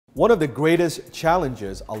One of the greatest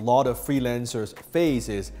challenges a lot of freelancers face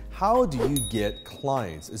is how do you get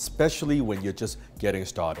clients, especially when you're just getting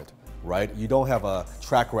started, right? You don't have a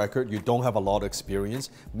track record, you don't have a lot of experience,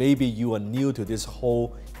 maybe you are new to this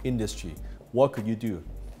whole industry. What could you do?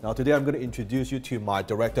 Now today I'm going to introduce you to my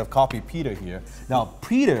director of copy, Peter here. Now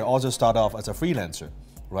Peter also started off as a freelancer,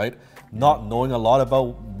 right? Not knowing a lot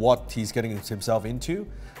about what he's getting himself into.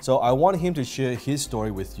 So I want him to share his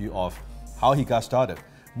story with you of how he got started.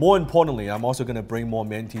 More importantly, I'm also going to bring more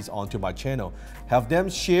mentees onto my channel, have them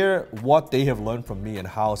share what they have learned from me and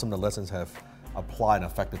how some of the lessons have applied and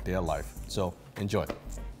affected their life. So enjoy.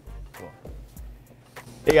 Cool.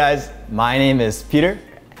 Hey guys, my name is Peter,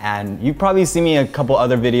 and you've probably seen me in a couple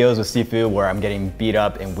other videos with Sifu where I'm getting beat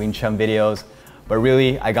up in Wing Chun videos, but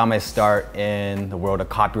really I got my start in the world of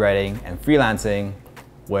copywriting and freelancing,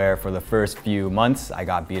 where for the first few months I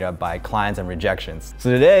got beat up by clients and rejections. So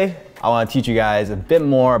today I want to teach you guys a bit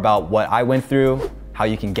more about what I went through, how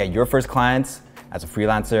you can get your first clients as a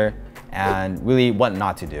freelancer, and really what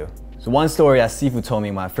not to do. So one story that Sifu told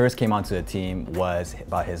me when I first came onto the team was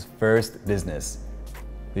about his first business.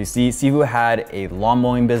 You see, Sifu had a lawn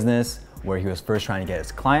mowing business where he was first trying to get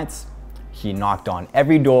his clients. He knocked on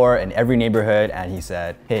every door in every neighborhood and he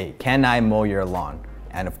said, "Hey, can I mow your lawn?"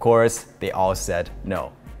 And of course, they all said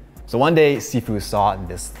no. So one day, Sifu saw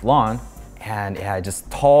this lawn and it had just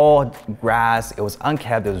tall grass, it was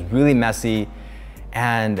unkept, it was really messy,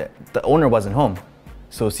 and the owner wasn't home.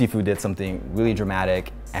 So Sifu did something really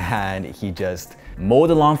dramatic and he just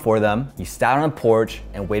mowed the lawn for them. He sat on a porch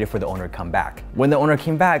and waited for the owner to come back. When the owner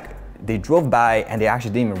came back, they drove by and they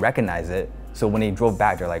actually didn't even recognize it. So when they drove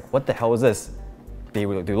back, they're like, "What the hell is this?" They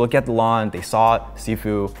looked at the lawn, they saw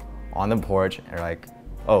Sifu on the porch and they're like,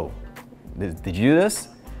 "Oh, did you do this?"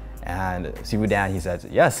 And Sifu Dan, he said,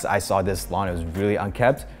 "Yes, I saw this lawn, it was really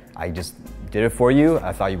unkept. I just did it for you.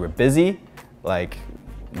 I thought you were busy. Like,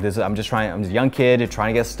 I'm just a young kid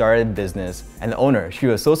trying to get started in business." And the owner, she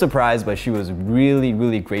was so surprised, but she was really,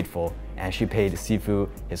 really grateful. And she paid Sifu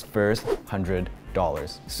his first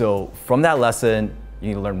 $100. So from that lesson, you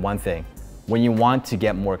need to learn one thing. When you want to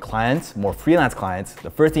get more clients, more freelance clients,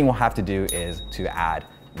 the first thing we'll have to do is to add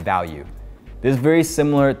value. This is very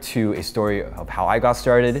similar to a story of how I got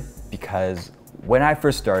started, because when I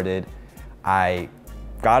first started, I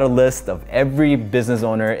got a list of every business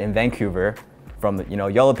owner in Vancouver from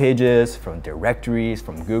Yellow Pages, from directories,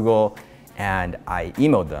 from Google, and I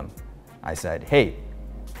emailed them. I said, "Hey,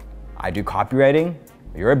 I do copywriting,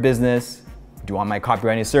 you're a business, do you want my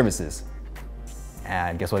copywriting services?"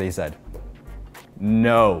 And guess what they said?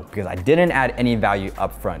 No, because I didn't add any value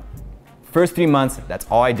up front. First 3 months, that's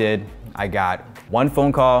all I did. I got one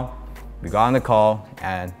phone call, we got on the call,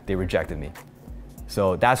 and they rejected me.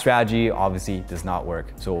 So that strategy obviously does not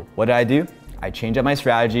work. So what did I do? I changed up my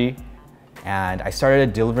strategy and I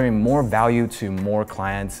started delivering more value to more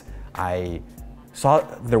clients. I saw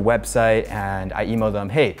their website and I emailed them,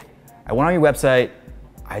 "Hey, I went on your website,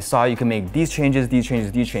 I saw you can make these changes, these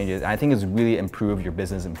changes, these changes, and I think it's really improve your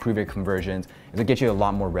business, improve your conversions, it'll get you a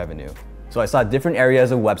lot more revenue." So I saw different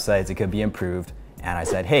areas of websites that could be improved, and I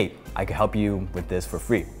said, "Hey, I could help you with this for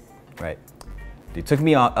free," right? They took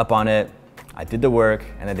me up on it, I did the work,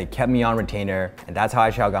 and then they kept me on retainer, and that's how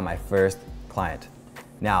I got my first client.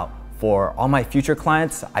 Now, for all my future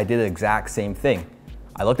clients, I did the exact same thing.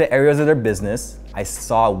 I looked at areas of their business, I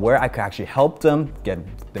saw where I could actually help them get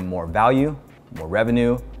them more value, more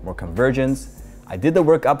revenue, more conversions. I did the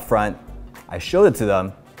work up front, I showed it to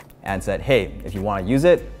them, and said, "Hey, if you want to use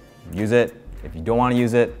it, use it. If you don't want to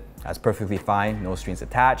use it, that's perfectly fine, no strings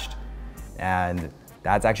attached." And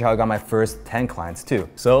that's actually how I got my first 10 clients too.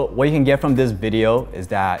 So what you can get from this video is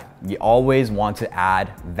that you always want to add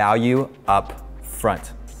value up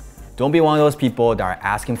front. Don't be one of those people that are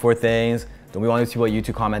asking for things. Don't be one of those people at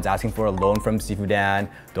YouTube comments asking for a loan from Sifu Dan.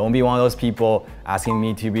 Don't be one of those people asking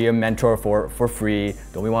me to be a mentor for free.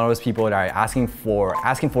 Don't be one of those people that are asking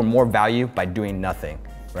for more value by doing nothing,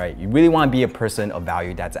 right? You really want to be a person of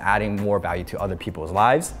value that's adding more value to other people's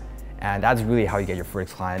lives. And that's really how you get your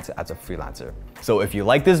first clients as a freelancer. So if you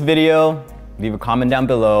like this video, leave a comment down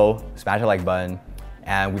below, smash the like button,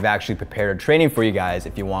 and we've actually prepared a training for you guys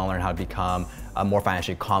if you want to learn how to become a more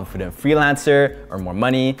financially confident freelancer, earn more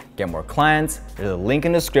money, get more clients. There's a link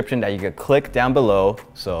in the description that you can click down below.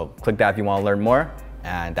 So click that if you want to learn more.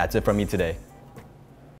 And that's it from me today.